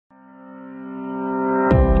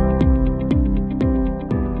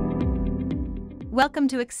Welcome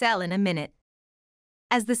to Excel in a minute.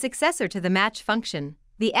 As the successor to the match function,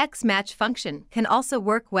 the XMatch function can also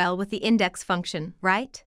work well with the index function,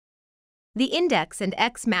 right? The index and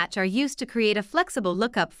XMatch are used to create a flexible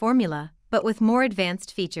lookup formula, but with more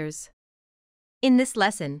advanced features. In this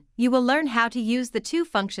lesson, you will learn how to use the two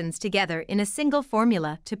functions together in a single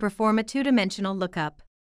formula to perform a two-dimensional lookup.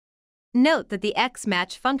 Note that the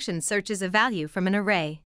XMatch function searches a value from an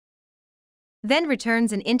array, then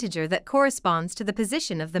returns an integer that corresponds to the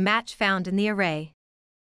position of the match found in the array.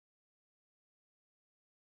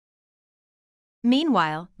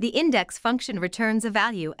 Meanwhile, the index function returns a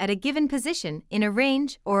value at a given position in a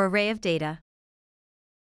range or array of data.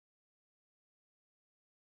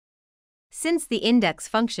 Since the index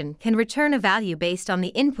function can return a value based on the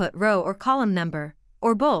input row or column number,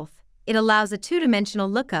 or both, it allows a two-dimensional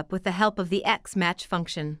lookup with the help of the XMatch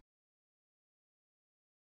function.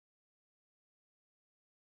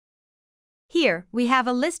 Here, we have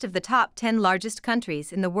a list of the top 10 largest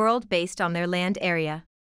countries in the world based on their land area.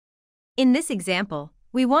 In this example,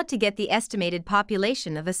 we want to get the estimated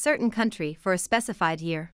population of a certain country for a specified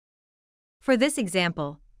year. For this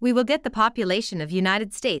example, we will get the population of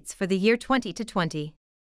United States for the year 2020.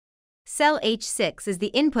 Cell H6 is the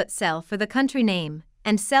input cell for the country name,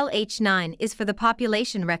 and cell H9 is for the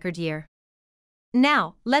population record year.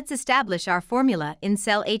 Now, let's establish our formula in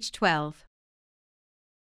cell H12.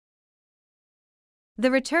 The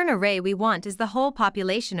return array we want is the whole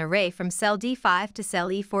population array from cell D5 to cell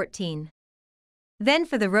E14. Then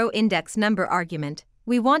for the row index number argument,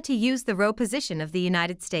 we want to use the row position of the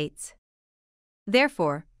United States.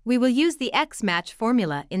 Therefore, we will use the XMatch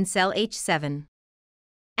formula in cell H7.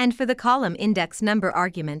 And for the column index number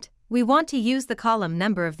argument, we want to use the column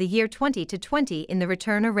number of the year 2020 in the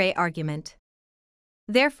return array argument.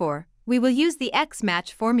 Therefore, we will use the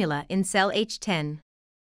XMatch formula in cell H10.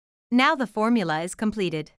 Now the formula is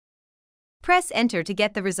completed. Press Enter to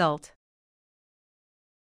get the result.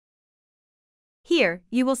 Here,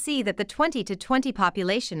 you will see that the 2020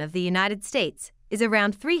 population of the United States is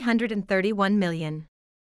around 331 million.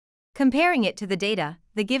 Comparing it to the data,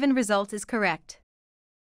 the given result is correct.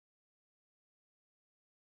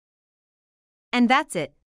 And that's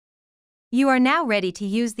it. You are now ready to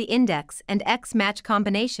use the index and XMatch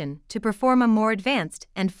combination to perform a more advanced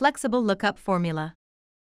and flexible lookup formula.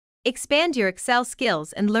 Expand your Excel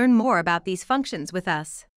skills and learn more about these functions with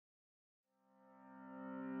us.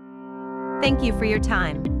 Thank you for your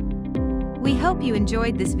time. We hope you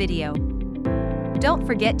enjoyed this video. Don't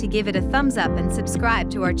forget to give it a thumbs up and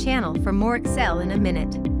subscribe to our channel for more Excel in a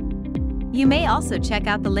minute. You may also check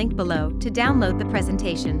out the link below to download the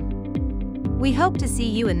presentation. We hope to see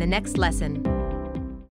you in the next lesson.